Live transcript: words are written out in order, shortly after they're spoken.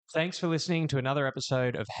Thanks for listening to another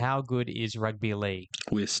episode of How Good is Rugby League?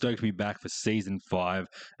 We're stoked to be back for season 5,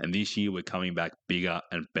 and this year we're coming back bigger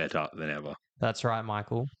and better than ever. That's right,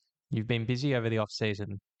 Michael. You've been busy over the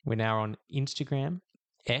off-season. We're now on Instagram,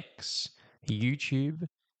 X, YouTube,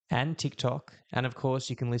 and TikTok. And of course,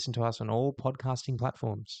 you can listen to us on all podcasting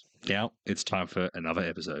platforms. Now it's time for another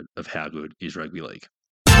episode of How Good is Rugby League.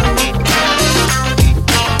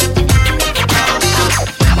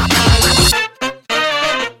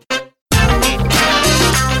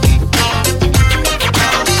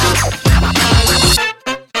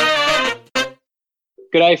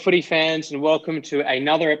 G'day footy fans and welcome to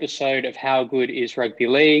another episode of How Good is Rugby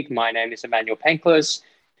League. My name is Emmanuel Penklis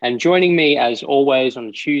and joining me as always on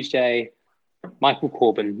a Tuesday, Michael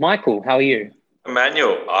Corbin. Michael, how are you?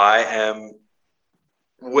 Emmanuel, I am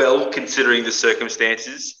well considering the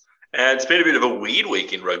circumstances, and it's been a bit of a weird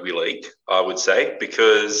week in rugby league, I would say,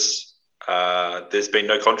 because there's been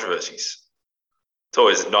no controversies. It's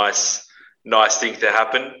always a nice thing to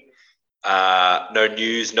happen. No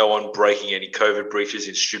news, no one breaking any COVID breaches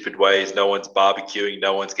in stupid ways, no one's barbecuing,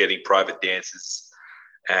 no one's getting private dances.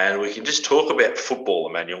 And we can just talk about football,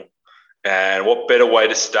 Emmanuel. And what better way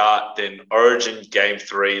to start than Origin Game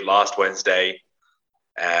 3 last Wednesday.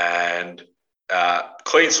 And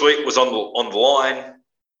clean sweep was on the line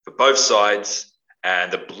for both sides,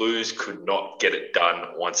 and the Blues could not get it done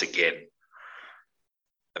once again.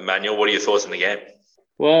 Emmanuel, what are your thoughts on the game?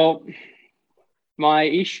 Well, my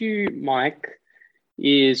issue, Mike,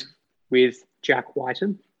 is with Jack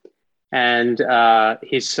Wighton and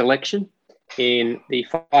his selection in the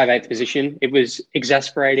 5'8" position. It was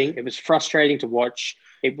exasperating. It was frustrating to watch.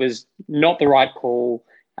 It was not the right call.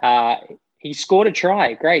 He scored a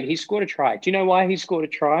try. Great. He scored a try. Do you know why he scored a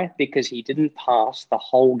try? Because he didn't pass the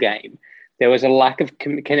whole game. There was a lack of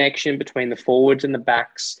connection between the forwards and the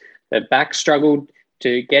backs. The backs struggled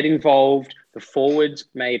to get involved. The forwards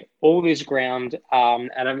made all this ground,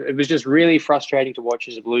 and it was just really frustrating to watch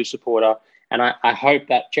as a Blues supporter. And I hope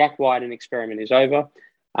that Jack Wighton experiment is over.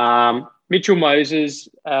 Mitchell Moses,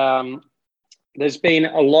 there's been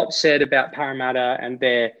a lot said about Parramatta and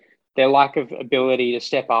their lack of ability to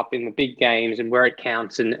step up in the big games and where it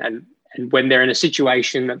counts and when they're in a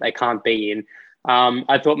situation that they can't be in.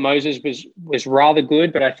 I thought Moses was rather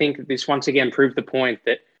good, but I think this once again proved the point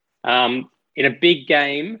that in a big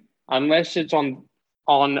game, unless it's on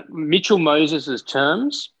Mitchell Moses'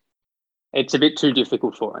 terms, it's a bit too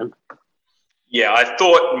difficult for him. Yeah, I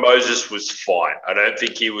thought Moses was fine. I don't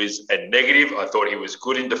think he was a negative. I thought he was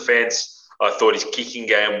good in defence. I thought his kicking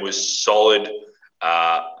game was solid.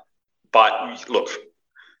 But look,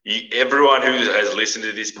 everyone who has listened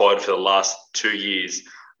to this pod for the last 2 years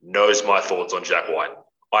knows my thoughts on Jack Wighton.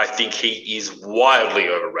 I think he is wildly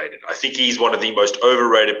overrated. I think he's one of the most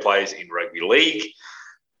overrated players in rugby league.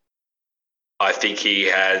 I think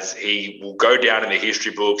he will go down in the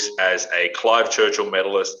history books as a Clive Churchill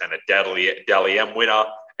medalist and a Dally M winner,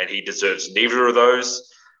 and he deserves neither of those.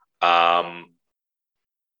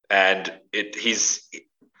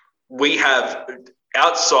 We have,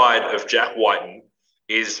 outside of Jack Wighton,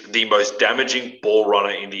 is the most damaging ball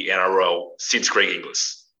runner in the NRL since Greg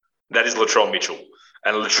Inglis. That is Latrell Mitchell.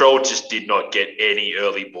 And Latrell just did not get any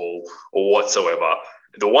early ball or whatsoever.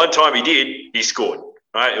 The one time he did, he scored,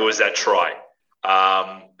 right? It was that try.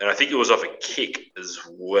 And I think it was off a kick as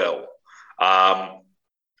well.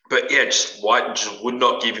 But yeah, Wighton just would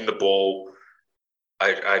not give him the ball.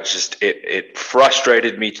 It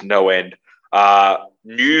frustrated me to no end.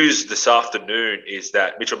 News this afternoon is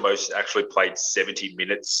that Mitchell Moses actually played 70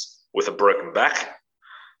 minutes with a broken back,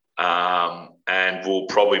 and will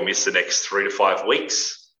probably miss the next 3 to 5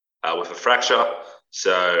 weeks with a fracture.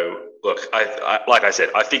 So, look, like I said,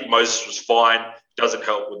 I think Moses was fine. Doesn't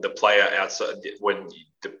help with the player outside when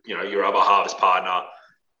your other halves partner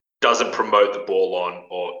doesn't promote the ball on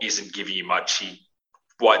or isn't giving you much.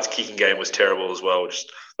 White's kicking game was terrible as well.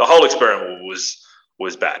 Just the whole experiment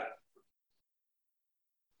was bad.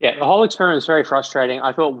 Yeah, the whole experiment was very frustrating.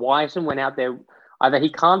 I thought Wighton went out there, either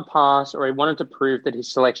he can't pass or he wanted to prove that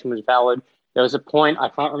his selection was valid. There was a point, I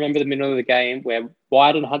can't remember the middle of the game, where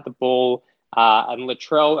Wighton had the ball and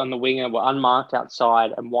Latrell and the winger were unmarked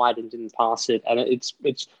outside and Wighton didn't pass it. And it's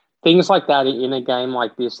things like that in a game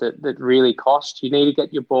like this that really cost. You need to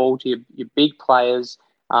get your ball to your big players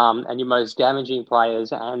and your most damaging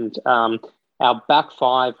players. And our back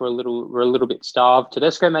five were a little bit starved.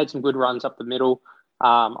 Tedesco made some good runs up the middle.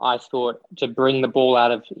 I thought, to bring the ball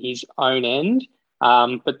out of his own end.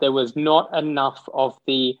 But there was not enough of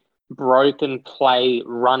the broken play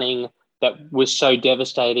running that was so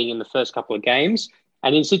devastating in the first couple of games.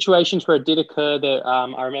 And in situations where it did occur,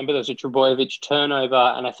 I remember there was a Trbojevic turnover,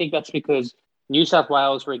 and I think that's because New South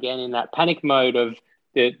Wales were again in that panic mode of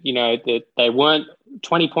they weren't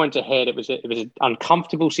 20 points ahead. It was an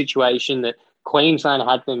uncomfortable situation that Queensland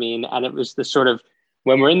had them in, and it was the sort of,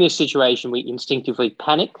 when we're in this situation, we instinctively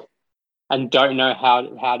panic and don't know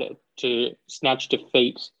how to snatch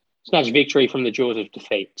victory from the jaws of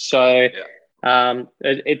defeat. So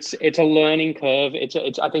it's a learning curve.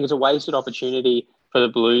 I think it's a wasted opportunity for the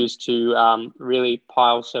Blues to really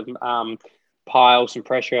pile some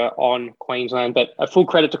pressure on Queensland. But a full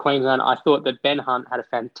credit to Queensland. I thought that Ben Hunt had a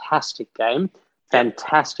fantastic game.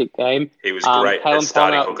 He was great. Callum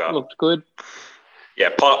starting Ponga hooker looked good. Yeah,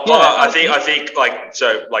 I think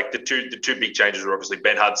the two big changes were obviously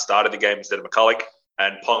Ben Hunt started the game instead of McCulloch,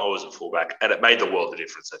 and Ponga was a fullback, and it made the world of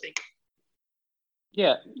difference, I think.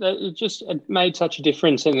 Yeah, it made such a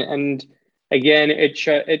difference, and again, it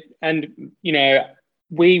showed it. And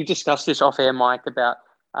we've discussed this off air, Mike, about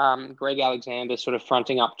Greg Alexander sort of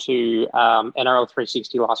fronting up to NRL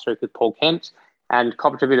 360 last week with Paul Kent, and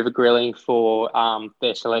copped a bit of a grilling for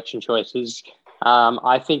their selection choices.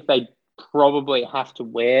 I think they probably have to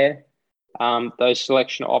wear those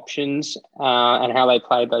selection options and how they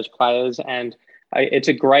played those players. And it's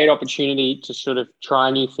a great opportunity to sort of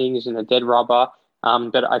try new things in a dead rubber.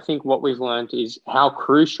 But I think what we've learned is how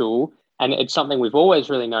crucial, and it's something we've always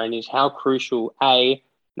really known, is how crucial, A,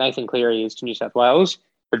 Nathan Cleary is to New South Wales,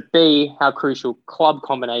 but B, how crucial club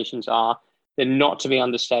combinations are. They're not to be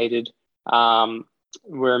understated. We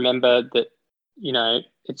remember that,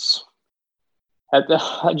 it's...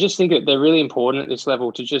 I just think that they're really important at this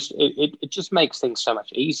level to just it just makes things so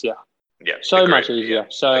much easier. Yeah, so much easier.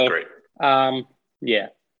 So, yeah.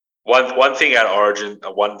 One thing out of Origin,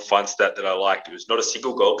 one fun stat that I liked, it was not a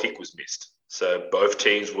single goal kick was missed. So both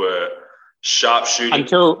teams were sharp shooting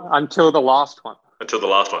until the last one. Until the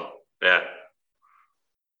last one, yeah,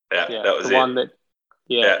 that was the it. One that,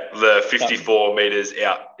 the 54 meters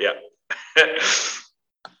out. Yeah.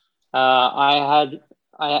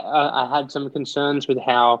 I had some concerns with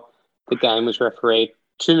how the game was refereed.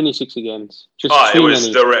 Too many 6 agains. And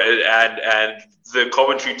the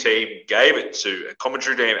commentary team gave it to a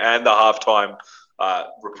commentary team and the halftime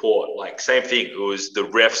report. Like, same thing. It was the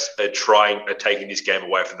refs are taking this game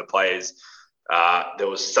away from the players. There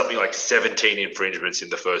was something like 17 infringements in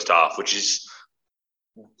the first half, this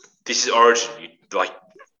is Origin.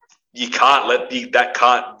 You can't that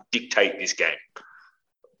can't dictate this game.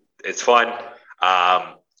 It's fine.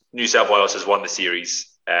 New South Wales has won the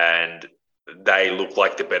series, and they look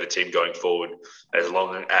like the better team going forward as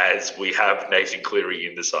long as we have Nathan Cleary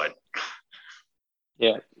in the side.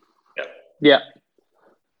 Yeah.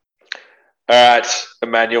 All right,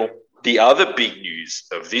 Emmanuel. The other big news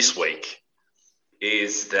of this week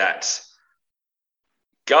is that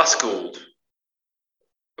Gus Gould,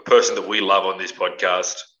 a person that we love on this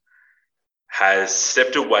podcast, has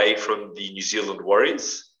stepped away from the New Zealand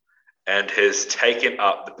Warriors and has taken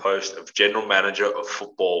up the post of general manager of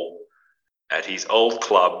football at his old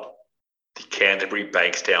club, the Canterbury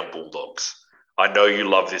Bankstown Bulldogs. I know you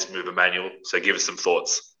love this move, Emmanuel, so give us some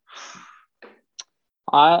thoughts.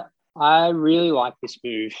 I really like this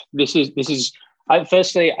move. This is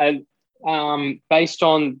firstly, based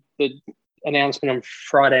on the announcement on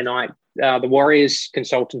Friday night, the Warriors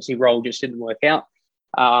consultancy role just didn't work out,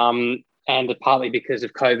 and partly because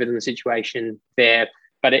of COVID and the situation there.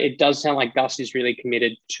 But it does sound like Gus is really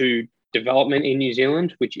committed to development in New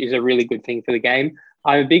Zealand, which is a really good thing for the game.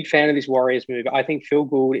 I'm a big fan of this Warriors move. I think Phil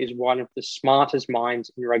Gould is one of the smartest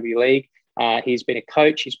minds in rugby league. He's been a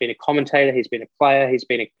coach, he's been a commentator, he's been a player, he's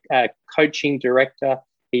been a coaching director,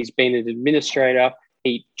 he's been an administrator.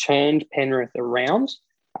 He turned Penrith around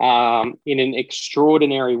in an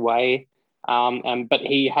extraordinary way, but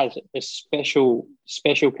he has a special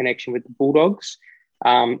connection with the Bulldogs.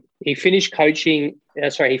 He finished playing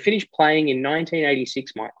in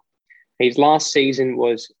 1986, Mike. His last season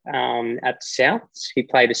was at Souths. He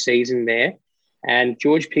played a season there. And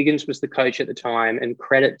George Piggins was the coach at the time, and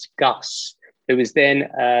credits Gus, who was then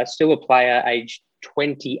still a player, aged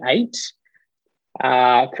 28.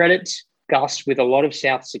 Credits Gus with a lot of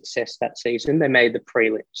South success that season. They made the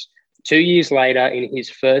prelims. 2 years later, in his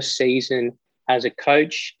first season as a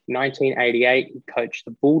coach, 1988, he coached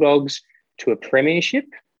the Bulldogs to a premiership.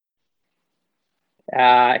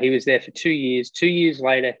 He was there for 2 years. 2 years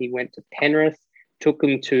later, he went to Penrith, took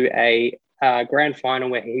them to a grand final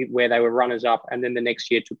where they were runners up, and then the next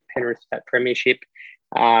year took Penrith to that premiership,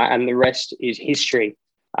 and the rest is history.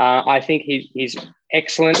 I think he's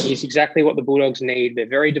excellent. He's exactly what the Bulldogs need. They're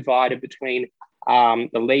very divided between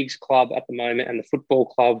the league's club at the moment and the football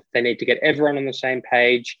club. They need to get everyone on the same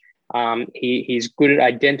page. He's good at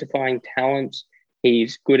identifying talent.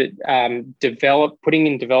 He's good at putting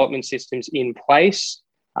in development systems in place.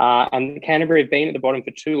 And Canterbury have been at the bottom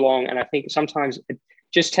for too long. And I think sometimes it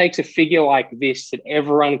just takes a figure like this that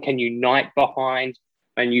everyone can unite behind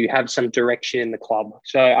and you have some direction in the club.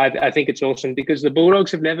 So I think it's awesome because the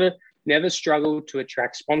Bulldogs have never struggled to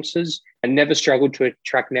attract sponsors and never struggled to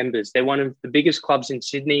attract members. They're one of the biggest clubs in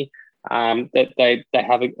Sydney. That they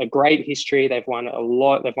have a great history. They've won a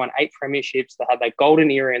lot. They've won 8 premierships. They had that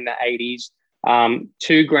golden era in the 80s,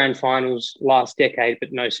 2 grand finals last decade,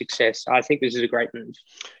 but no success. I think this is a great move.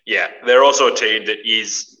 Yeah, they're also a team that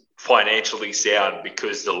is financially sound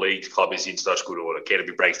because the league club is in such good order.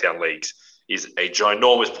 Canterbury Breakdown Leagues is a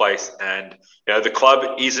ginormous place, and the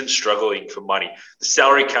club isn't struggling for money. The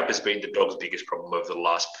salary cap has been the Dogs' biggest problem over the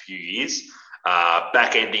last few years.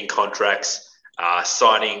 Back-ending contracts,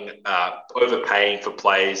 signing, overpaying for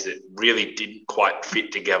players that really didn't quite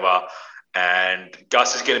fit together, and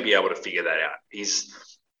Gus is going to be able to figure that out.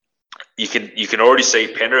 You can already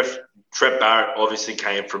see Penrith. Trent Barrett obviously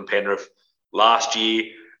came from Penrith last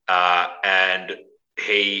year, and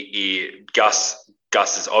Gus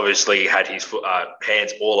has obviously had his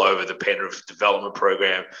hands all over the Penrith development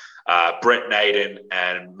program. Brent Naden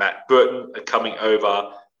and Matt Burton are coming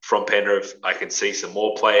over from Penrith. I can see some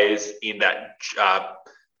more players in that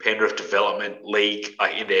Penrith Development League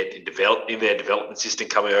in their development system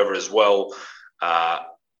coming over as well.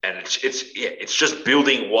 And it's just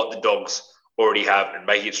building what the Dogs already have and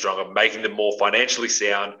making it stronger, making them more financially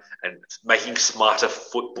sound, and making smarter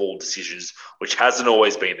football decisions, which hasn't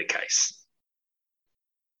always been the case.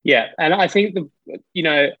 Yeah, and I think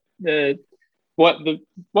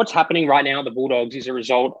what's happening right now at the Bulldogs is a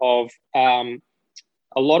result of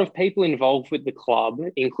a lot of people involved with the club,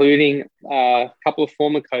 including a couple of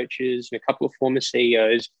former coaches and a couple of former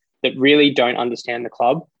CEOs that really don't understand the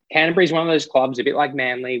club. Canterbury is one of those clubs, a bit like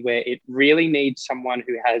Manly, where it really needs someone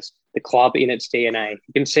who has the club in its DNA.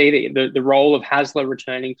 You can see the role of Hasler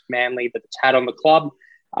returning to Manly that it's had on the club.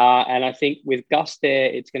 And I think with Gus there,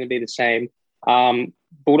 it's going to be the same.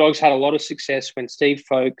 Bulldogs had a lot of success when Steve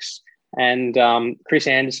Folkes and Chris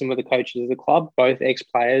Anderson were the coaches of the club, both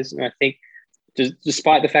ex-players. And I think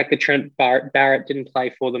despite the fact that Trent Barrett didn't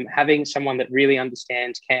play for them, having someone that really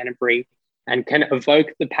understands Canterbury and can evoke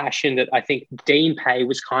the passion that I think Dean Pay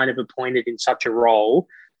was kind of appointed in such a role,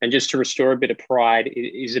 and just to restore a bit of pride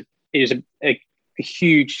is a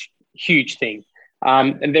huge, huge thing.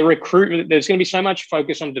 And their recruitment, there's going to be so much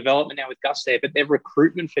focus on development now with Gus there, but their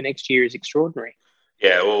recruitment for next year is extraordinary.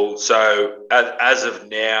 Yeah, well, so as of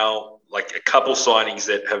now, like a couple signings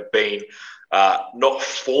that have been not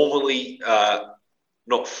formally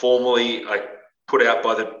put out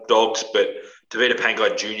by the Dogs, but Tavita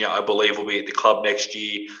Pangai Jr., I believe, will be at the club next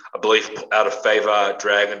year. I believe out of favour,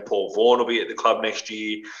 Dragon Paul Vaughan will be at the club next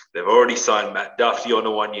year. They've already signed Matt Duffy on a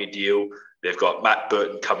 1-year deal. They've got Matt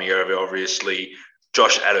Burton coming over, obviously.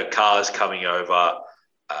 Josh Addo-Carr's coming over.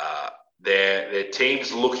 Their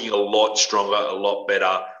team's looking a lot stronger, a lot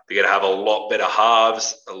better. They're going to have a lot better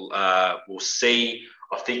halves. We'll see.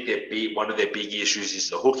 I think one of their big issues is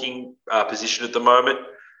the hooking position at the moment,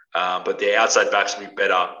 but their outside backs will be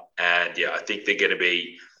better. And yeah, I think they're going to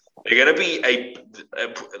be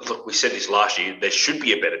look, we said this last year, they should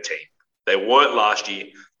be a better team. They weren't last year.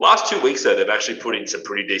 Last 2 weeks, though, they've actually put in some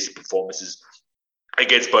pretty decent performances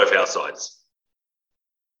against both our sides.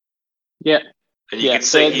 Yeah. And you can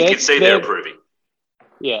see they're improving.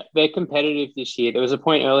 Yeah, they're competitive this year. There was a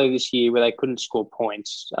point earlier this year where they couldn't score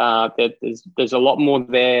points. There's a lot more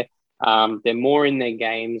there. They're more in their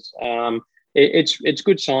games. It's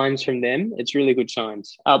good signs from them. It's really good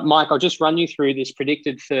signs. Mike, I'll just run you through this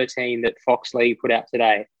predicted 13 that Fox League put out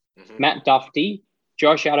today. Mm-hmm. Matt Duffy,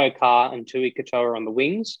 Josh Addo-Carr and Tui Katoa on the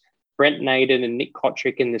wings, Brent Naden and Nick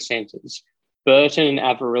Kotrick in the centres, Burton and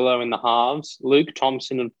Avarillo in the halves, Luke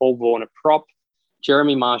Thompson and Paul Vaughan at prop,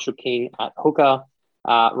 Jeremy Marshall-King at hooker,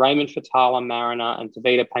 Raymond Fatala Mariner and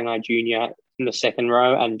Tavita Pangai Jr. in the second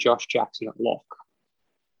row, and Josh Jackson at lock.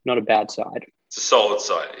 Not a bad side. It's a solid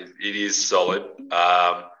side. It is solid.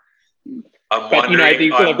 I'm but, wondering.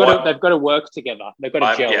 They've got to work together. They've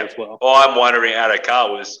got to gel as well. Well, I'm wondering,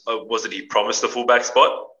 Addo-Carr wasn't he promised the fullback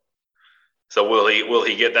spot? So will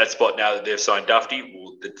he get that spot now that they've signed Duffy?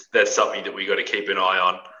 Well, that's something that we got to keep an eye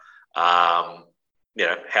on.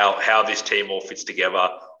 How this team all fits together.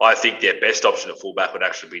 I think their best option at fullback would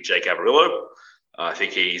actually be Jake Avarillo. I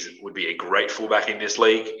think he would be a great fullback in this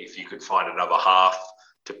league if you could find another half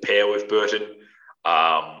to pair with Burton.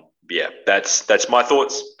 That's my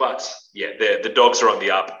thoughts. But yeah, the Dogs are on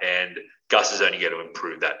the up, and Gus is only going to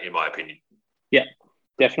improve that, in my opinion. Yeah,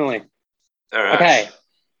 definitely. All right. Okay,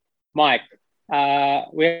 Mike,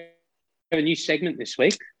 we have a new segment this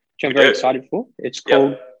week, which I'm very excited for. It's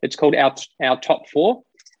called our top four.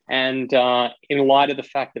 And in light of the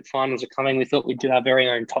fact that finals are coming, we thought we'd do our very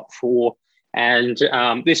own top four. And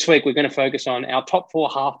this week, we're going to focus on our top four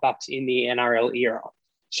halfbacks in the NRL era.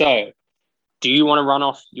 So do you want to run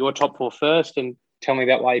off your top four first and tell me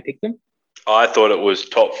about why you picked them? I thought it was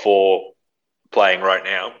top four playing right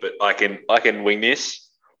now, but I can wing this.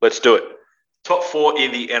 Let's do it. Top four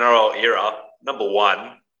in the NRL era. Number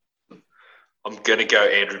one, I'm going to go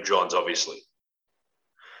Andrew Johns, obviously.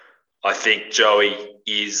 I think Joey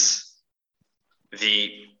is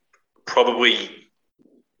it's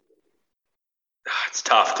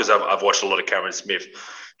tough because I've watched a lot of Cameron Smith.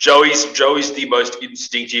 Joey's the most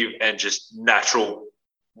instinctive and just natural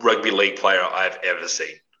rugby league player I've ever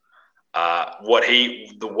seen.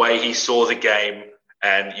 The way he saw the game,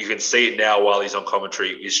 and you can see it now while he's on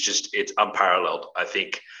commentary, it's unparalleled. I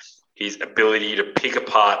think his ability to pick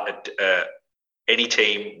apart any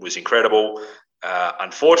team was incredible.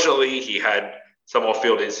 Unfortunately, he had some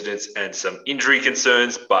off-field incidents and some injury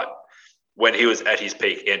concerns, but when he was at his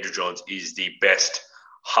peak, Andrew Johns is the best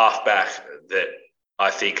halfback that I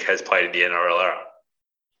think has played in the NRL era.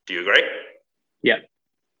 Do you agree? Yeah,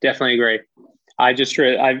 definitely agree. I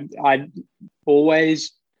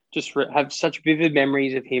always just have such vivid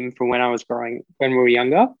memories of him from when we were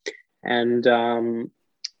younger, and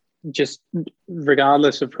just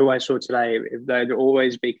regardless of who I saw today, they'd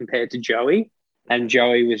always be compared to Joey, and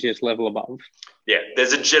Joey was just level above. Yeah,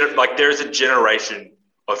 there is a generation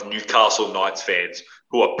of Newcastle Knights fans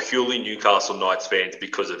who are purely Newcastle Knights fans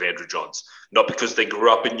because of Andrew Johns. Not because they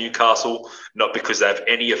grew up in Newcastle, not because they have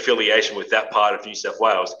any affiliation with that part of New South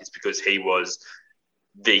Wales. It's because he was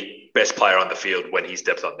the best player on the field when he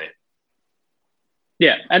stepped on there.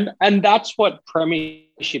 Yeah, and that's what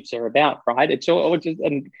premierships are about, right? It's all just,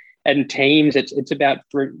 and teams. It's about,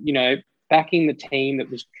 backing the team that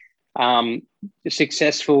was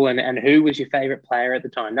successful and who was your favorite player at the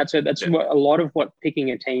time. That's what a lot of what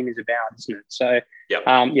picking a team is about, isn't it? So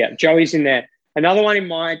Joey's in there. Another one in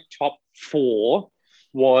my top four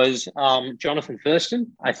was Jonathan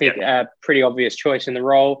Thurston. I think a pretty obvious choice in the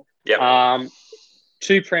role.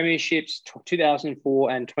 Two premierships, 2004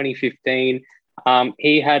 and 2015.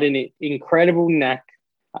 He had an incredible knack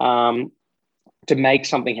to make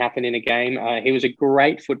something happen in a game. He was a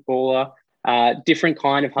great footballer. Different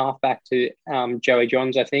kind of halfback to Joey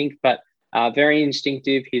Johns, I think, but very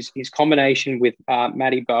instinctive. His combination with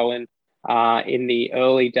Matty Bowen in his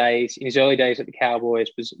early days at the Cowboys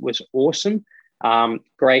was awesome.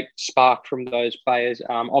 Great spark from those players.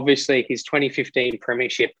 Obviously, his 2015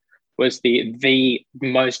 premiership was the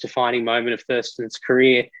most defining moment of Thurston's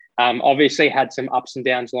career. Obviously, had some ups and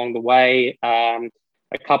downs along the way. A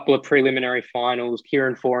couple of preliminary finals,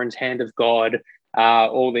 Kieran Foran's Hand of God.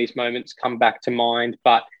 All these moments come back to mind,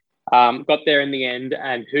 but got there in the end.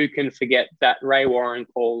 And who can forget that Ray Warren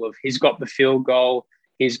call of he's got the field goal,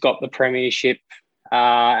 he's got the premiership,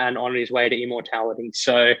 and on his way to immortality.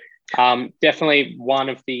 So definitely one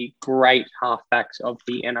of the great halfbacks of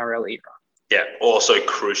the NRL era. Yeah, also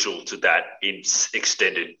crucial to that in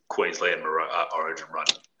extended Queensland Origin run.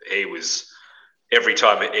 He was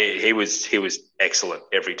excellent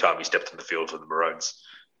every time he stepped on the field for the Maroons.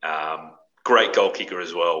 Great goal kicker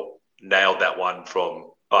as well. Nailed that one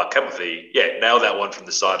from the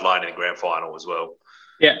sideline in the grand final as well.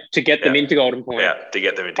 Yeah, to get them into Golden Point. Yeah, to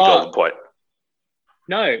get them into Golden Point.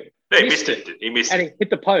 No. He missed it. He missed and it. He hit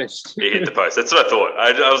the post. He hit the post. That's what I thought.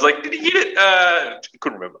 I was like, did he hit it?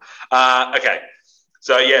 Couldn't remember. Okay.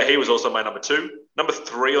 So, yeah, he was also my number two. Number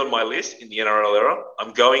three on my list in the NRL era,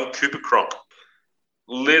 I'm going Cooper Cronk.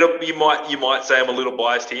 You might say I'm a little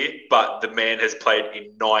biased here, but the man has played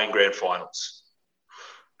in 9 grand finals.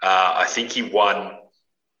 I think he won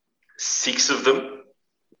 6 of them,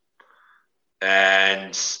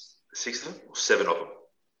 and 6 of them or 7 of them.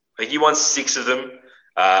 I think he won 6 of them.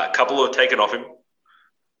 A couple were taken off him,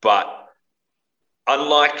 but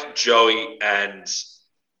unlike Joey and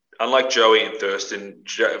Thurston,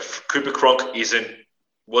 Cooper Cronk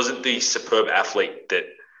wasn't the superb athlete that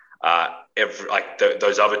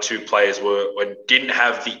those other two players were, and didn't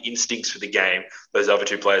have the instincts for the game those other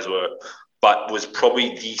two players were, but was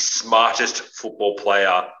probably the smartest football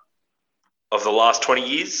player of the last 20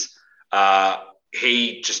 years.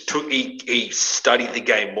 He studied the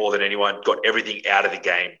game more than anyone, got everything out of the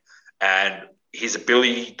game, and his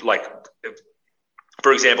ability,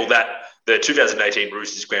 for example, the 2018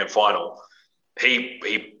 Roosters grand final,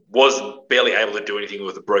 he was barely able to do anything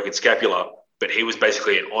with a broken scapula, but he was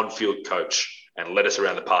basically an on-field coach and led us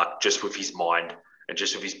around the park just with his mind and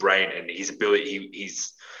just with his brain and his ability.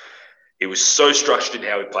 He was so structured in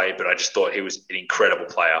how he played, but I just thought he was an incredible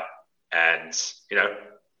player and,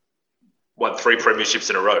 won 3 premierships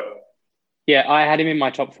in a row. Yeah, I had him in my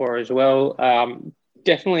top 4 as well.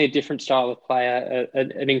 Definitely a different style of player,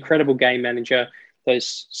 an incredible game manager.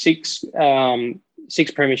 Those 6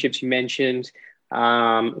 premierships you mentioned,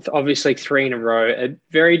 obviously 3 in a row, a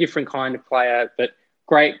very different kind of player, but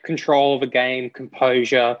great control of a game,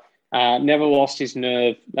 composure, never lost his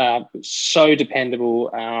nerve, so dependable,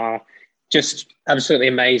 just absolutely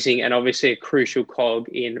amazing, and obviously a crucial cog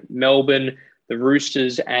in Melbourne, the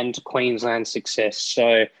Roosters, and Queensland's success.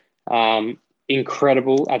 So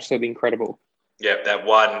incredible, absolutely incredible. Yeah, that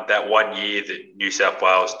one year that New South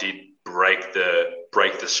Wales did break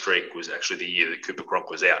the streak was actually the year that Cooper Cronk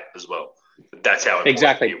was out as well. That's how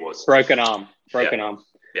important he was. Broken arm.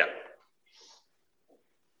 Yeah.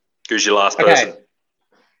 Who's your last person?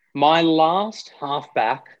 My last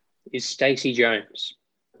halfback is Stacey Jones.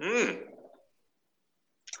 So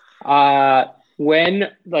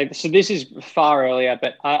this is far earlier,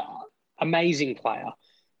 but amazing player.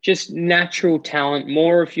 Just natural talent,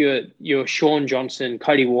 more of your Sean Johnson,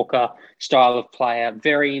 Cody Walker style of player,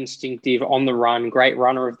 very instinctive on the run, great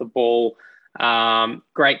runner of the ball,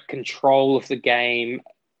 great control of the game.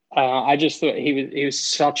 I just thought he was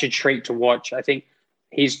such a treat to watch. I think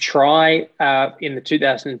his try in the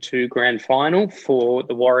 2002 grand final for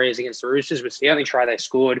the Warriors against the Roosters was the only try they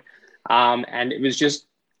scored. And it was just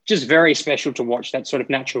very special to watch that sort of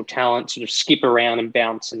natural talent sort of skip around and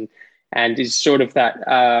bounce and is sort of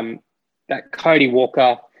that Cody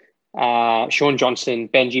Walker, Sean Johnson,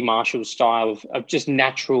 Benji Marshall style of just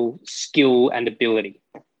natural skill and ability.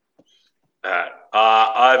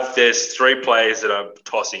 There's 3 players that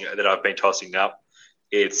I've been tossing up.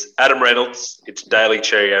 It's Adam Reynolds, it's Daly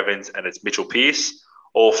Cherry Evans, and it's Mitchell Pearce.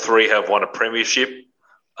 All 3 have won a premiership.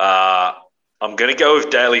 I'm going to go with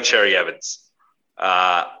Daly Cherry Evans.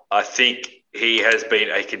 I think he has been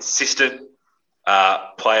a consistent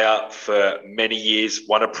player for many years,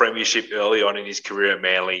 won a premiership early on in his career at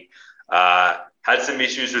Manly, had some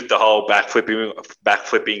issues with the whole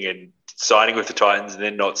backflipping and signing with the Titans and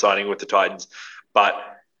then not signing with the Titans. But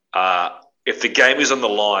if the game is on the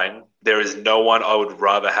line, there is no one I would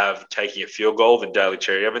rather have taking a field goal than Daly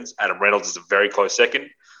Cherry Evans. Adam Reynolds is a very close second,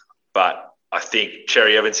 but I think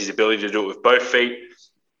Cherry Evans, his ability to do it with both feet,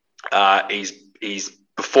 he's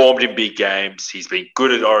performed in big games. He's been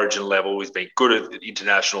good at origin level. He's been good at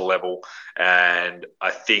international level. And I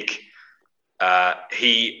think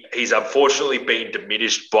he's unfortunately been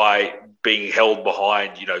diminished by being held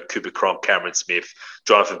behind, Cooper Cronk, Cameron Smith,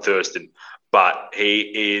 Jonathan Thurston. But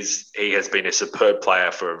he has been a superb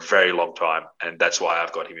player for a very long time. And that's why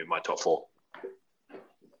I've got him in my top 4.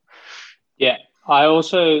 Yeah. I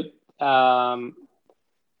also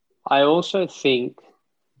think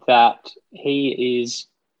that he is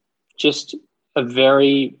just a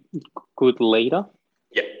very good leader.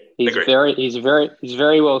 Yeah, he's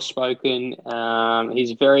very well spoken.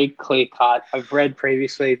 He's very clear cut. I've read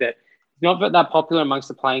previously that he's not that popular amongst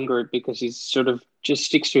the playing group because he's sort of just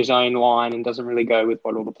sticks to his own line and doesn't really go with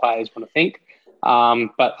what all the players want to think.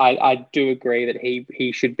 But I do agree that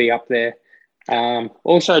he should be up there.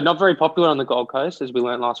 Also, not very popular on the Gold Coast, as we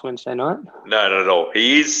learned last Wednesday night. No, not at all.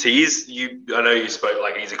 He is. I know you spoke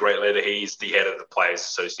like he's a great leader. He's the head of the Players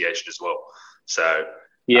Association as well. So,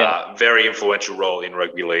 very influential role in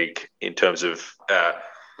rugby league in terms of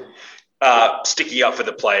sticking up for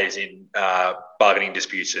the players in bargaining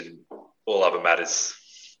disputes and all other matters,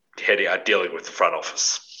 dealing with the front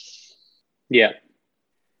office. Yeah.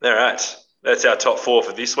 All right. That's our top 4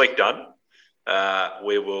 for this week done.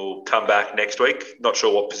 We will come back next week. Not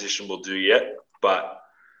sure what position we'll do yet, but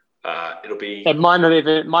it'll be. It might not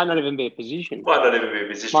even be a position.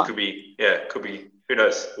 Could be. Who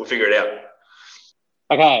knows? We'll figure it out.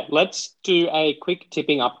 Okay, let's do a quick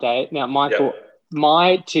tipping update now, Michael.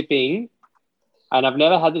 My tipping, and I've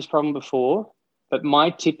never had this problem before, but my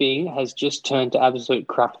tipping has just turned to absolute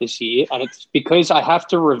crap this year, and it's because I have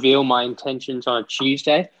to reveal my intentions on a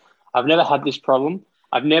Tuesday. I've never had this problem.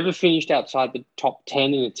 I've never finished outside the top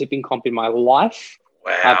 10 in a tipping comp in my life.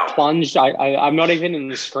 Wow. I've plunged. I'm not even in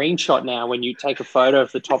the screenshot now when you take a photo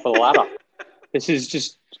of the top of the ladder. This is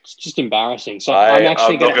just embarrassing. So I'm not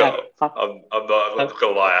going to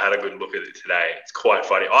lie. I had a good look at it today. It's quite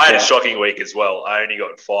funny. I had a shocking week as well. I only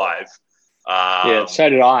got 5. So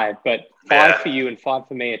did I. But 5 for you and 5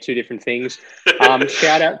 for me are 2 different things.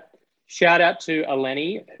 Shout out to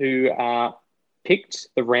Eleni who picked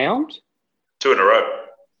the round. 2 in a row.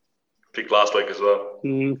 Picked last week as well.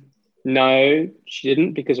 No, she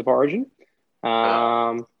didn't because of Origin.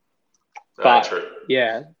 But true.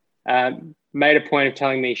 yeah, made a point of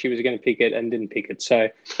telling me she was going to pick it and didn't pick it. So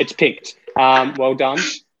it's picked. Well done.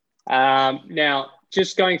 Now,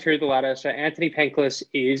 just going through the ladder. So Anthony Penklis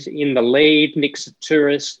is in the lead. Nick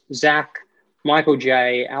Saturis, Zach, Michael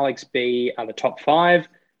J, Alex B are the top 5.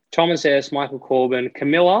 Thomas S, Michael Corbin,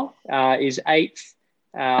 Camilla is 8th.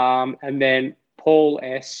 And then Paul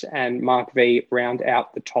S and Mark V round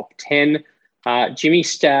out the top 10. Jimmy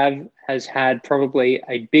Stav has had probably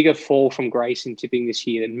a bigger fall from grace in tipping this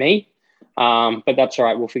year than me. But that's all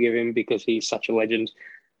right. We'll forgive him because he's such a legend.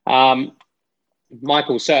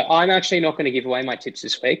 Michael, so I'm actually not going to give away my tips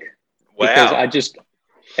this week. Wow. Because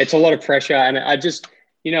it's a lot of pressure. And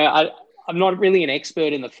I'm not really an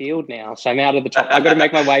expert in the field now. So I'm out of the top. I've got to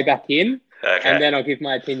make my way back in. Okay. And then I'll give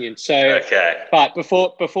my opinion. So, okay. But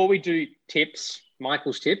before we do tips,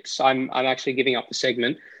 Michael's tips, I'm actually giving up the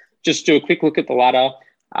segment. Just do a quick look at the ladder.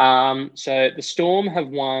 So the Storm have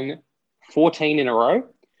won 14 in a row.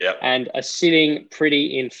 Yep. And are sitting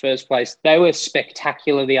pretty in first place. They were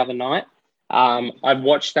spectacular the other night. I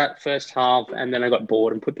watched that first half and then I got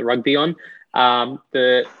bored and put the rugby on.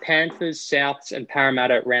 The Panthers, Souths, and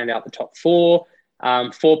Parramatta round out the top 4.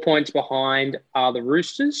 4 points behind are the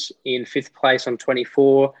Roosters in 5th place on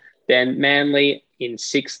 24. Then Manly in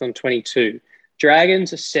 6th on 22.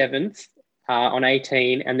 Dragons are 7th on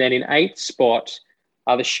 18. And then in 8th spot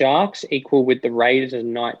are the Sharks, equal with the Raiders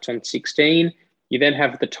and Knights on 16. You then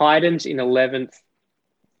have the Titans in 11th,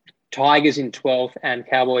 Tigers in 12th, and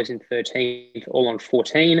Cowboys in 13th, all on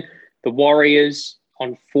 14. The Warriors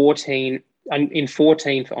on 14, in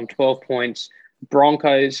 14th on 12 points.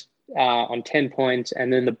 Broncos on 10 points,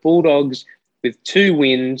 and then the Bulldogs with 2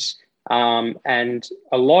 wins and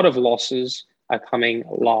a lot of losses are coming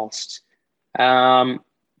last. Okay.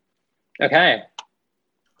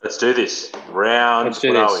 Let's do this. Round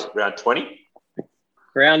 20?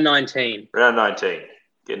 Round 19. Round 19.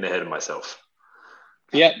 Getting ahead of myself.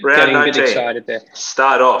 Yep, Round getting 19. a bit excited there.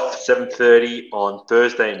 Start off 7:30 on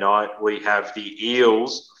Thursday night. We have the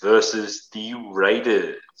Eels versus the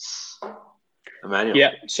Raiders. Emmanuel.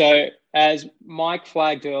 Yeah, so as Mike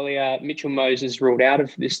flagged earlier, Mitchell Moses ruled out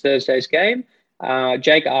of this Thursday's game.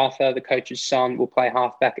 Jake Arthur, the coach's son, will play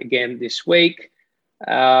halfback again this week.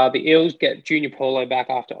 The Eels get Junior Paulo back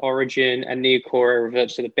after Origin, and Niokora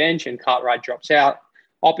reverts to the bench, and Cartwright drops out.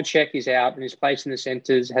 Opacek is out, and his place in the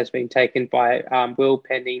centres has been taken by Will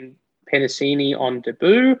Pennicini on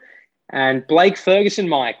debut. And Blake Ferguson,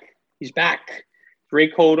 Mike, he's back.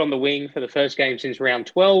 Recalled on the wing for the first game since round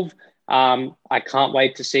 12. I can't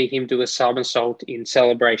wait to see him do a somersault in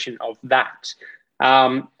celebration of that.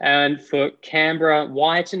 And for Canberra,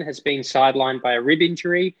 Wyton has been sidelined by a rib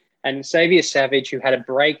injury, and Xavier Savage, who had a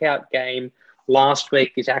breakout game last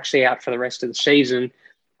week, is actually out for the rest of the season.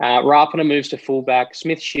 Rapana moves to fullback.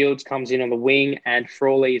 Smith Shields comes in on the wing, and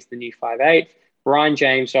Frawley is the new 5'8". Brian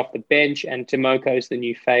James off the bench, and Timoko is the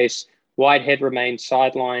new face. Whitehead remains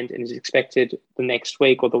sidelined and is expected the next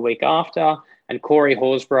week or the week after. And Corey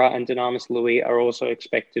Horsburgh and Dynamis Louis are also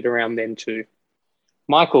expected around then too.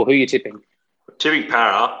 Michael, who are you tipping? Tipping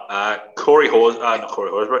Para. Corey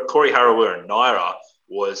Harawira and Naira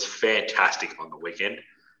was fantastic on the weekend.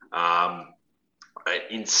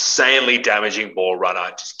 Insanely damaging ball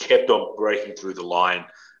runner, just kept on breaking through the line,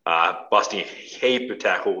 busting a heap of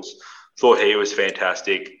tackles. Thought he was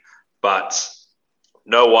fantastic, but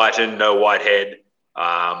no Whiten, no Whitehead.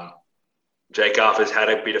 Jake Arthur's had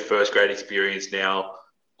a bit of first grade experience now.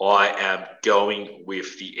 I am going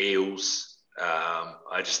with the Eels.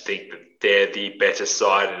 I just think that they're the better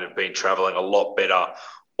side and have been travelling a lot better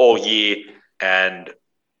all year. And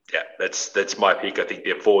yeah, that's my pick. I think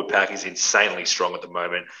their forward pack is insanely strong at the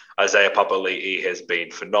moment. Isaiah Papali'i has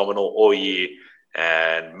been phenomenal all year,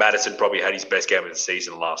 and Madison probably had his best game of the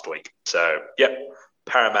season last week. So, yep,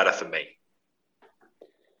 Parramatta for me.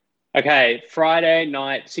 Okay, Friday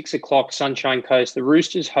night, 6 o'clock, Sunshine Coast. The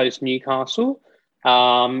Roosters host Newcastle.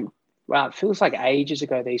 Wow, it feels like ages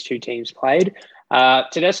ago these two teams played.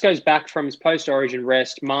 Tedesco's back from his post-origin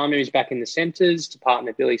rest. Manu's back in the centres to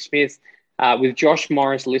partner Billy Smith. With Josh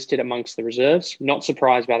Morris listed amongst the reserves. Not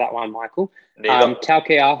surprised by that one, Michael.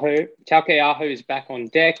 Taukeaho is back on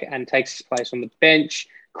deck and takes his place on the bench.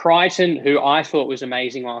 Crichton, who I thought was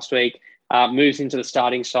amazing last week, moves into the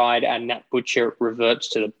starting side, and Nat Butcher reverts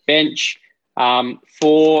to the bench.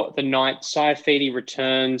 For the night, Saifidi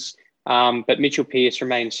returns, but Mitchell Pearce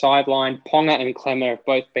remains sidelined. Ponga and Clemmer have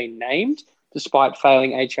both been named, despite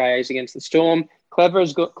failing HIAs against the Storm. Clemmer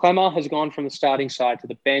has gone from the starting side to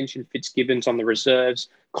the bench and Fitzgibbons on the reserves.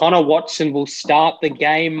 Connor Watson will start the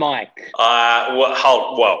game, Mike. Whoa.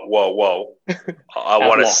 I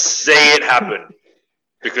want to see it happen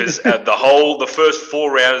because at the first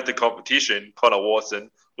 4 rounds of the competition, Connor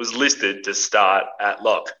Watson was listed to start at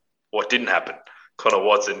lock. What didn't happen? Connor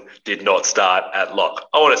Watson did not start at lock.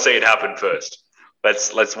 I want to see it happen first.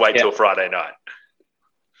 Let's wait till Friday night.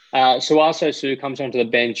 Suaso Su comes onto the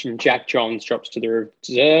bench and Jack Johns drops to the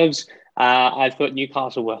reserves. I thought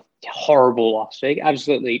Newcastle were horrible last week,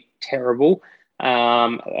 absolutely terrible.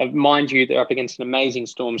 Mind you, they're up against an amazing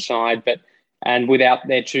Storm side, and without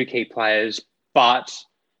their 2 key players. But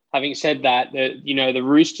having said that, the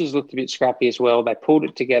Roosters looked a bit scrappy as well. They pulled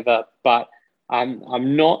it together, but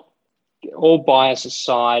I'm not, all bias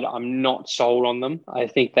aside, I'm not sold on them. I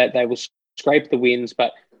think that they will scrape the wins,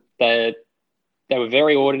 but they were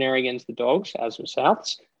very ordinary against the Dogs, as were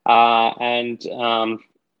Souths. And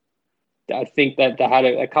I think that they had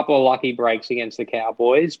a couple of lucky breaks against the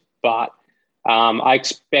Cowboys, but I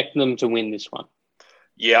expect them to win this one.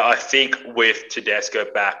 Yeah, I think with Tedesco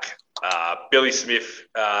back, Billy Smith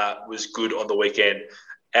was good on the weekend.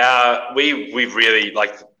 We really,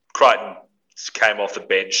 Crichton came off the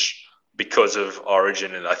bench because of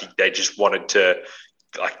Origin, and I think they just wanted to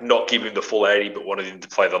not give him the full 80, but wanted him to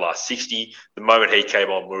play the last 60. The moment he came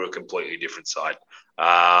on, we were a completely different side.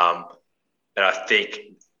 And I think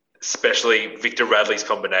especially Victor Radley's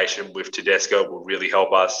combination with Tedesco will really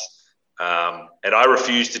help us. And I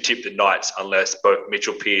refuse to tip the Knights unless both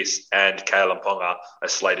Mitchell Pearce and Kalen Ponga are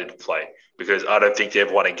slated to play, because I don't think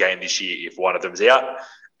they've won a game this year if one of them's out.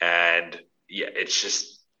 And yeah,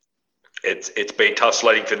 it's been tough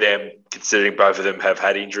sledding for them, considering both of them have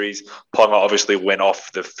had injuries. Ponga obviously went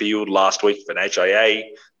off the field last week for an HIA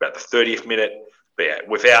about the 30th minute. But yeah,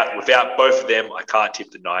 without both of them, I can't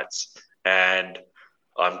tip the Knights, and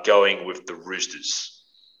I'm going with the Roosters.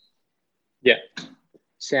 Yeah,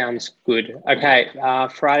 sounds good. Okay,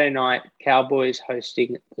 Friday night, Cowboys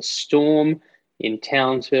hosting the Storm in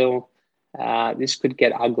Townsville. This could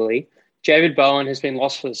get ugly. David Bowen has been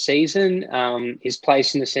lost for the season. His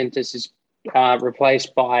place in the centres is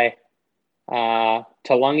replaced by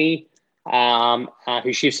Talangi,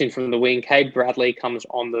 who shifts in from the wing. Cade Bradley comes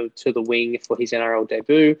to the wing for his NRL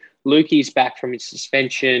debut. Lukey's back from his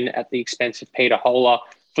suspension at the expense of Peter Hola.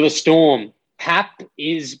 For the Storm, Pap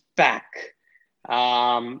is back.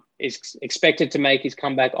 Is expected to make his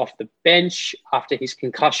comeback off the bench after his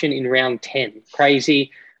concussion in round 10.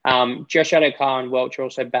 Crazy. Josh Adokar and Welch are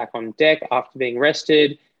also back on deck after being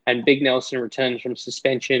rested, and Big Nelson returns from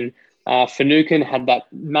suspension. Finucane had that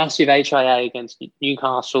massive HIA against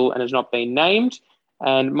Newcastle and has not been named,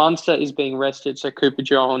 and Munster is being rested, so Cooper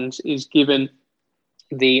Jones is given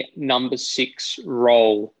the number 6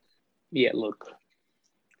 role. Yeah, look.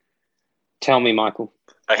 Tell me, Michael.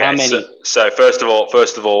 Okay, how many? So first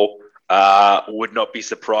of all, would not be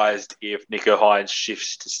surprised if Nico Hines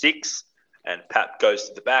shifts to 6 and Pap goes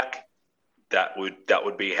to the back. That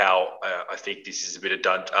would be how I think this is a bit of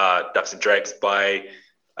ducks and drakes by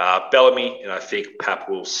Bellamy, and I think Pap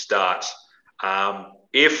will start.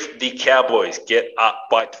 If the Cowboys get up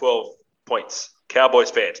by 12 points, Cowboys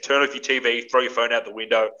fans, turn off your TV, throw your phone out the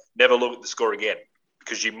window, never look at the score again,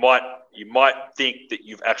 because you might think that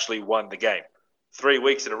you've actually won the game. 3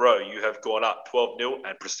 weeks in a row, you have gone up 12-0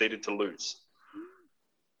 and proceeded to lose.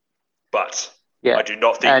 But yeah, I do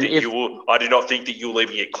not think that you're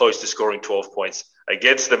leaving it close to scoring 12 points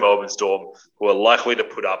against the Melbourne Storm, who are likely to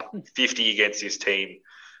put up 50 against this team.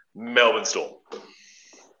 Melbourne Storm.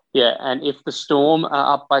 Yeah, and if the Storm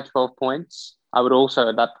are up by 12 points, I would also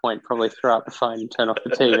at that point probably throw out the phone and turn off the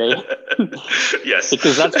TV. Yes.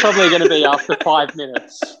 Because that's probably going to be after 5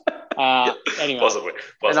 minutes. Anyway, possibly.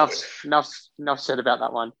 Enough said about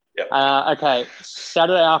that one. Yep. Okay,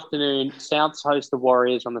 Saturday afternoon, Souths host the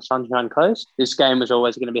Warriors on the Sunshine Coast. This game was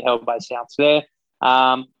always going to be held by Souths there.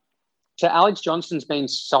 So Alex Johnston's been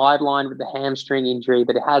sidelined with the hamstring injury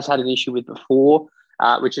that he has had an issue with before,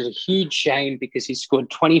 which is a huge shame because he scored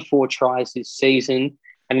 24 tries this season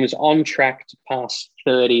and was on track to pass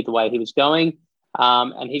 30 the way he was going.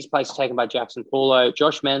 And his place is taken by Jackson Paulo.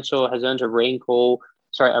 Josh Mansour has earned a recall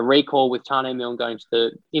with Tane Milne going to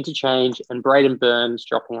the interchange and Braden Burns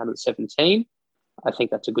dropping out at 17. I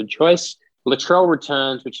think that's a good choice. Latrell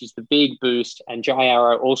returns, which is the big boost, and Jai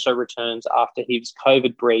Arrow also returns after his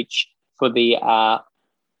COVID breach for the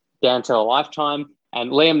down to a lifetime.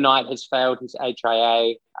 And Liam Knight has failed his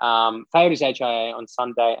HIA on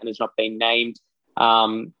Sunday and has not been named.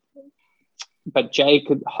 But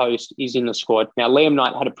Jacob Host is in the squad. Now, Liam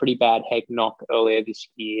Knight had a pretty bad head knock earlier this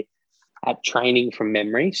year. at training from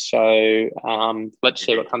memory. So let's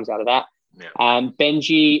see what comes out of that. Yeah.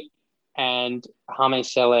 Benji and Hame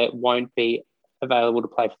Sele won't be available to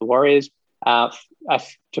play for the Warriors,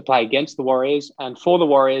 to play against the Warriors. And for the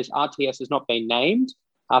Warriors, RTS has not been named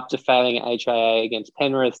after failing at HIA against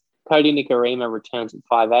Penrith. Cody Nikarima returns at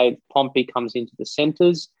 5'8". Pompey comes into the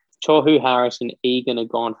centres. Tohu Harris and Egan are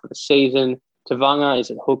gone for the season. Tavanga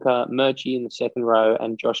is at hooker, Murchie in the second row,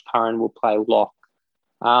 and Josh Curran will play lock.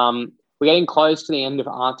 We're getting close to the end of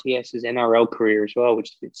RTS's NRL career as well, which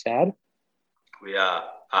is a bit sad. We are.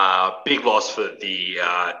 Big loss for the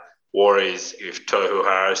Warriors with Tohu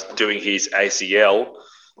Harris doing his ACL.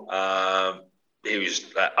 He was.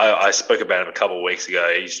 I spoke about him a couple of weeks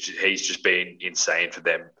ago. He's just been insane for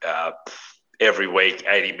them. Every week,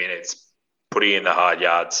 80 minutes, putting in the hard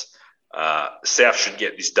yards. South should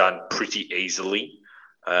get this done pretty easily.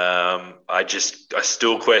 I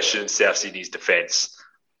still question South Sydney's defence,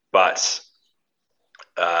 but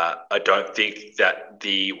I don't think that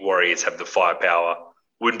the Warriors have the firepower.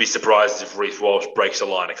 Wouldn't be surprised if Reece Walsh breaks the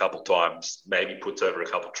line a couple of times, maybe puts over a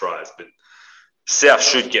couple of tries, but South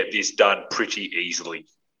should get this done pretty easily,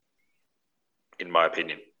 in my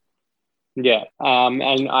opinion. Yeah,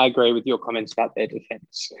 and I agree with your comments about their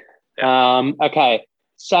defence. Yeah. Okay,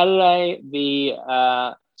 Saturday,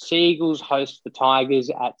 the Sea Eagles host the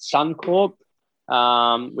Tigers at Suncorp,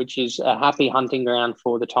 which is a happy hunting ground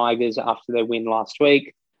for the Tigers after their win last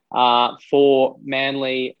week. For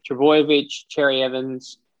Manly, Trbojevic, Cherry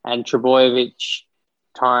Evans, and Trbojevic,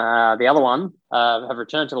 the other one, have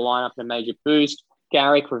returned to the lineup in a major boost.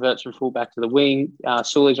 Garrick reverts from fullback to the wing.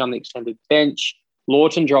 Sully's on the extended bench.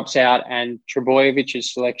 Lawton drops out, and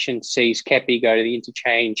Trebojevic's selection sees Kepi go to the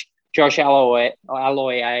interchange. Josh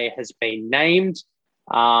Aloiai has been named.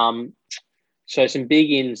 So some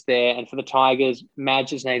big ins there. And for the Tigers,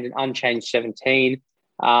 Madge is named an unchanged 17.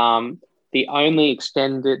 The only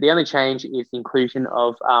change is the inclusion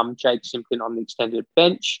of Jake Simpkin on the extended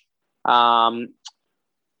bench.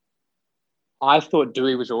 I thought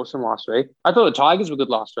Dewey was awesome last week. I thought the Tigers were good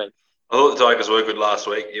last week. I thought the Tigers were good last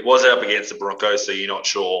week. It was up against the Broncos, so you're not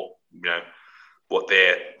sure, what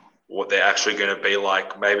they're actually going to be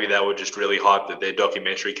like. Maybe they were just really hyped that their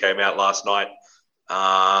documentary came out last night.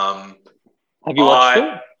 Have you watched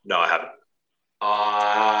it? No, I haven't.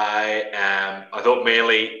 I thought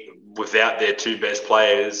Manly, without their two best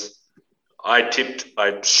players, I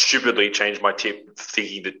stupidly changed my tip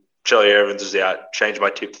thinking that Cherry Evans was out, changed my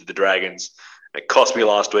tip to the Dragons. It cost me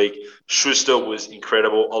last week. Schuster was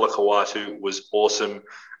incredible. Olakau'atu was awesome.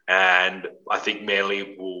 And I think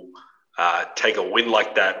Manly will take a win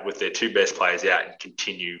like that with their two best players out and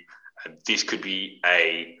continue. And this could be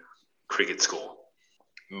a cricket score.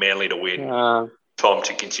 Manly to win, Tom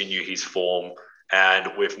to continue his form.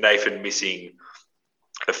 And with Nathan missing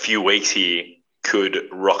a few weeks here, could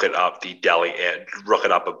rocket up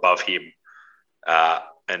above him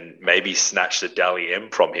and maybe snatch the Dally M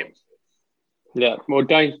from him. Yeah, well,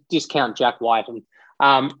 don't discount Jack Whiten.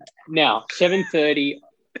 Now, 7:30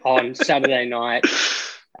 on Saturday night,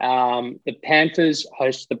 the Panthers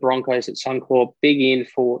host the Broncos at Suncorp. Big in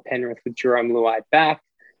for Penrith with Jerome Luai back.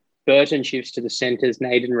 Burton shifts to the centres.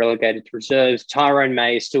 Naden relegated to reserves. Tyrone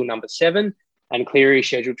May is still number 7, and Cleary is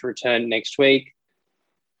scheduled to return next week.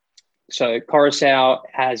 So Coruscant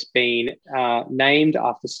has been named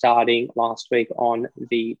after starting last week on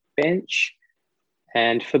the bench.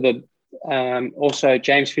 And for the also,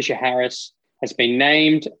 James Fisher-Harris has been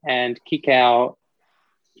named, and Kikau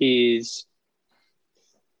is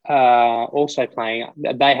also playing.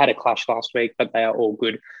 They had a clash last week, but they are all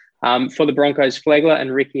good. For the Broncos, Flegler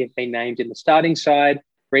and Ricky have been named in the starting side.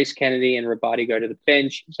 Reece Kennedy and Rabadi go to the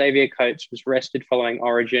bench. Xavier Coates was rested following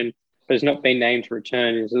Origin, but has not been named to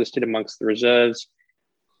return and is listed amongst the reserves.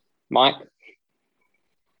 Mike?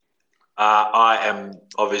 I am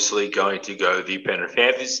obviously going to go the Penrith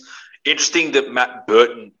Panthers. Interesting that Matt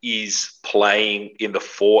Burton is playing in the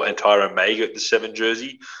 4 and Tyrone May at the 7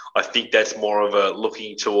 jersey. I think that's more of a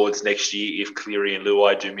looking towards next year if Cleary and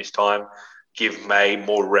Luai do miss time, give May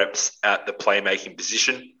more reps at the playmaking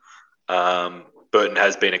position. Burton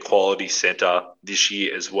has been a quality centre this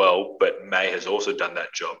year as well, but May has also done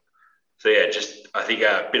that job. So, yeah, just I think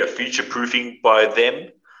a bit of future-proofing by them.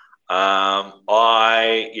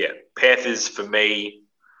 Panthers for me,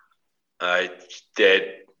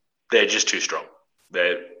 they're just too strong.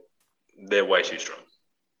 They're way too strong.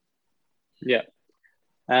 Yeah.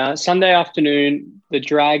 Sunday afternoon, the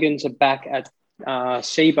Dragons are back at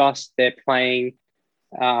Seabus. They're playing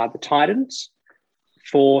the Titans.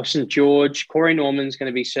 For St. George, Corey Norman's going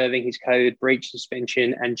to be serving his COVID breach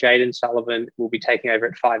suspension, and Jaden Sullivan will be taking over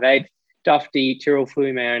at 5'8". Dufty, Tyrrell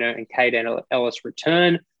Fuimaono, and Caden Ellis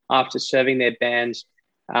return after serving their bans.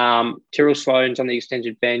 Tyrrell Sloan's on the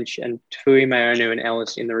extended bench and Fuimaono and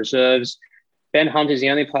Ellis in the reserves. Ben Hunt is the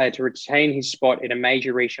only player to retain his spot in a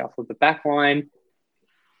major reshuffle of the back line.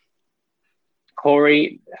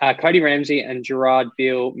 Cody Ramsey and Gerard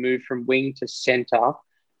Beale move from wing to centre.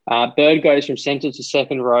 Bird goes from centre to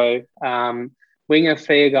second row. Winger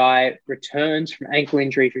Feagai returns from ankle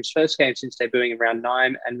injury for his first game since debuting in round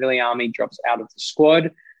 9, and Viliami drops out of the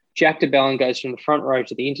squad. Jack de Belin goes from the front row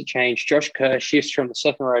to the interchange. Josh Kerr shifts from the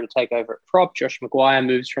second row to take over at prop. Josh Maguire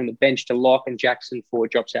moves from the bench to lock, and Jackson Ford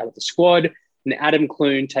drops out of the squad. And Adam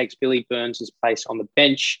Clune takes Billy Burns' place on the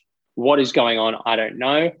bench. What is going on? I don't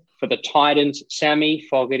know. For the Titans, Sammy,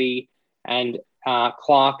 Fogarty, and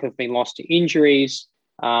Clark have been lost to injuries.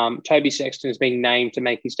 Toby Sexton has been named to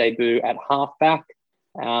make his debut at halfback.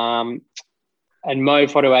 And Mo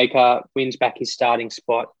Fotuaika wins back his starting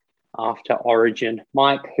spot after Origin.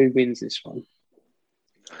 Mike, who wins this one?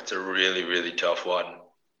 It's a really, really tough one.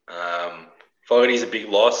 Fogarty's a big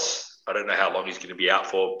loss. I don't know how long he's going to be out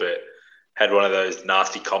for, but had one of those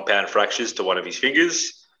nasty compound fractures to one of his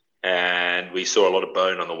fingers, and we saw a lot of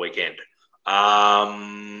bone on the weekend.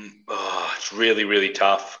 It's really, really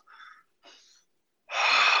tough.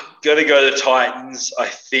 Going to go to the Titans. I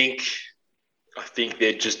think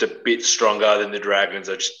they're just a bit stronger than the Dragons.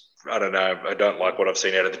 I don't know. I don't like what I've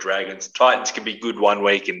seen out of the Dragons. Titans can be good one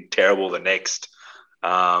week and terrible the next.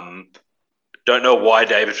 Don't know why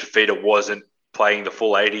David Fifita wasn't playing the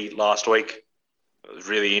full 80 last week. It was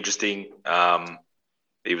really interesting.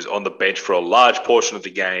 He was on the bench for a large portion of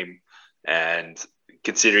the game, and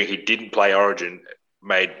considering he didn't play Origin, it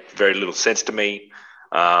made very little sense to me.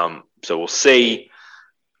 So we'll see.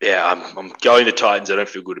 Yeah, I'm going to Titans. I don't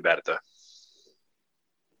feel good about it, though.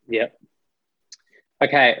 Yep.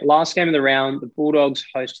 Okay, last game of the round, the Bulldogs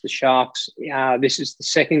host the Sharks. This is the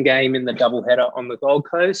second game in the doubleheader on the Gold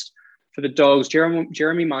Coast. For the Dogs,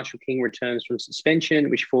 Jeremy Marshall-King returns from suspension,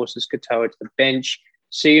 which forces Katoa to the bench.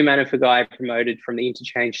 Siu Manafagai promoted from the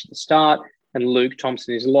interchange to the start, and Luke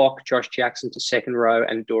Thompson is lock. Josh Jackson to second row,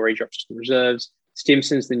 and Dory drops to the reserves.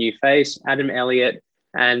 Stimson's the new face. Adam Elliott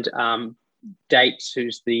and Dates,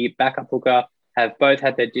 who's the backup hooker, have both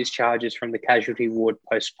had their discharges from the casualty ward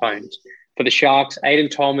postponed. For the Sharks, Aidan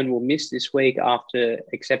Tolman will miss this week after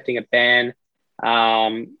accepting a ban,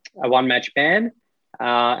 a one-match ban.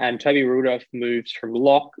 And Toby Rudolph moves from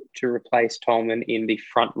lock to replace Tolman in the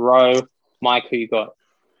front row. Mike, who you got?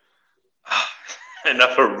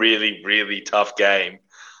 Another really, really tough game.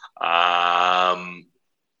 Far out.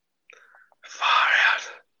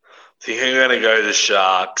 I think I'm going to go the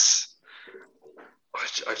Sharks.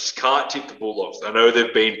 I just can't tip the Bulldogs. I know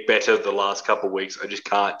they've been better the last couple of weeks. I just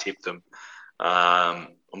can't tip them. I'm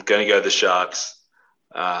going to go the Sharks.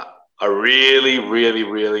 I really, really,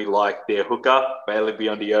 really like their hooker, Bailey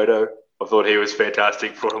Biondioto. I thought he was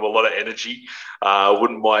fantastic, brought him a lot of energy.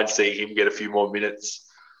 Wouldn't mind seeing him get a few more minutes.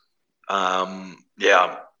 Don't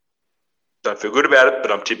feel good about it,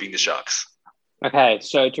 but I'm tipping the Sharks. Okay,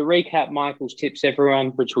 so to recap Michael's tips, everyone,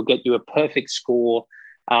 which will get you a perfect score,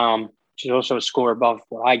 which is also a score above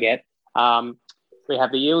what I get. We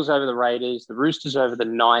have the Eels over the Raiders, the Roosters over the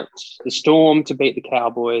Knights, the Storm to beat the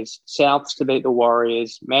Cowboys, Souths to beat the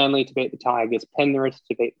Warriors, Manly to beat the Tigers, Penrith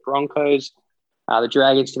to beat the Broncos, the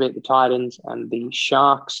Dragons to beat the Titans, and the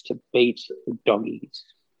Sharks to beat the Doggies.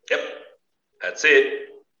 Yep, that's it.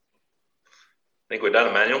 I think we're done,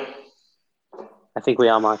 Emmanuel. I think we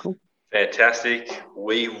are, Michael. Fantastic.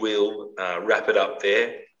 We will wrap it up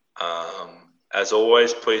there. As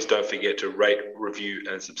always, please don't forget to rate, review,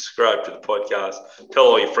 and subscribe to the podcast. Tell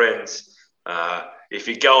all your friends. If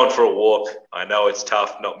you're going for a walk, I know it's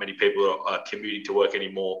tough. Not many people are commuting to work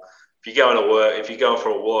anymore. If you're going for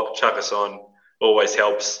a walk, chuck us on. Always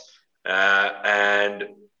helps. And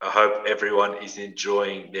I hope everyone is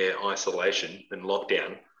enjoying their isolation and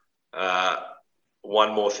lockdown.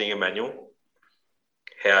 One more thing, Emmanuel.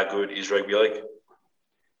 How good is rugby league?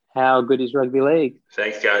 How good is rugby league?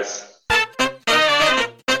 Thanks, guys.